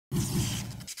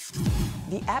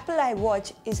The Apple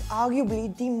iWatch is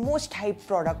arguably the most hyped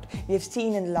product we have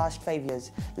seen in the last 5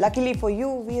 years. Luckily for you,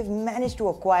 we have managed to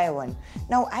acquire one.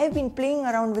 Now, I've been playing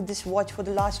around with this watch for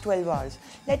the last 12 hours.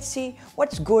 Let's see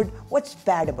what's good, what's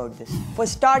bad about this. For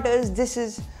starters, this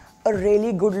is a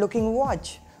really good looking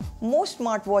watch. Most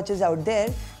smartwatches out there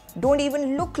don't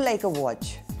even look like a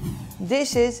watch.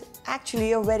 This is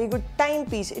actually a very good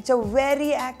timepiece. It's a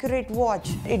very accurate watch.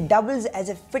 It doubles as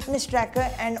a fitness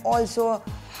tracker and also a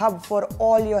hub for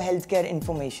all your healthcare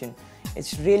information.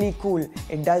 It's really cool.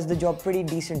 It does the job pretty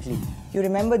decently. You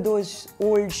remember those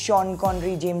old Sean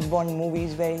Connery James Bond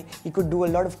movies where he could do a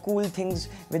lot of cool things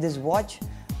with his watch?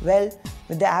 Well,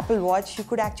 with the Apple Watch, you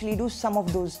could actually do some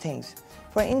of those things.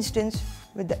 For instance,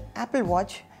 with the Apple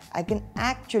Watch, I can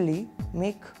actually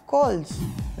make calls.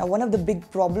 Now, one of the big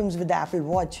problems with the Apple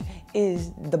Watch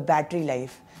is the battery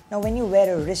life. Now, when you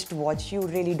wear a wristwatch, you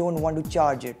really don't want to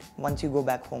charge it once you go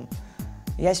back home.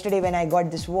 Yesterday when I got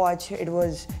this watch, it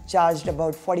was charged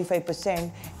about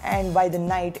 45% and by the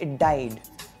night it died.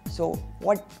 So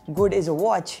what good is a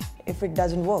watch if it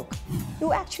doesn't work?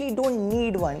 You actually don't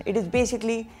need one. It is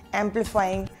basically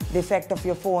amplifying the effect of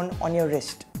your phone on your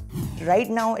wrist. Right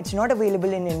now, it's not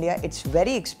available in India. It's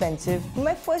very expensive. In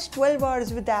my first 12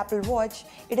 hours with the Apple Watch,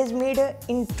 it has made an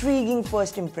intriguing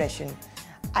first impression.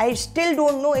 I still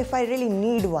don't know if I really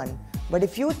need one. But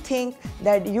if you think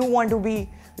that you want to be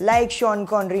like Sean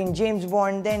Connery in James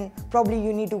Bond, then probably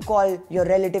you need to call your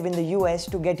relative in the US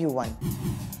to get you one.